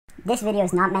This video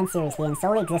is not meant seriously and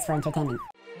solely exists for entertainment.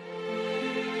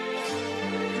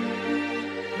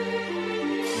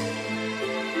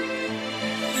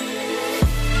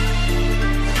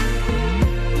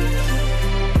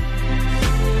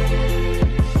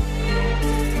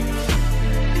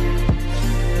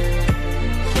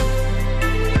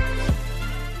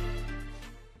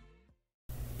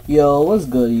 Yo, what's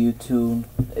good YouTube?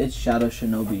 It's Shadow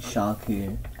Shinobi Shock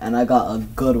here, and I got a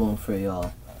good one for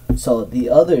y'all. So the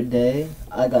other day,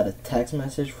 I got a text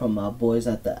message from my boys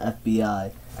at the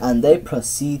FBI, and they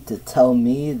proceed to tell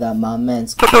me that my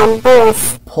man's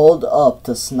Caboose pulled up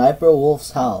to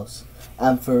Sssniperwolf's house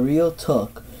and for real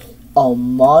took a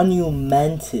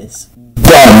monumentous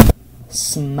dump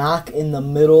smack in the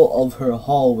middle of her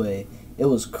hallway. It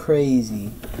was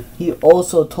crazy. He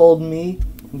also told me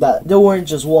that there weren't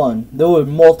just one, there were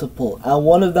multiple, and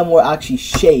one of them were actually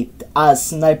shaped as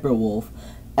Sssniperwolf.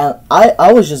 And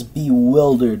I was just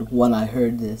bewildered when I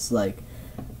heard this. Like,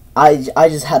 I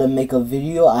just had to make a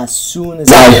video as soon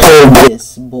as I heard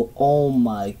this. But oh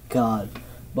my god.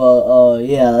 But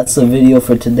yeah, that's the video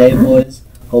for today, boys.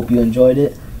 Hope you enjoyed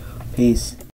it. Peace.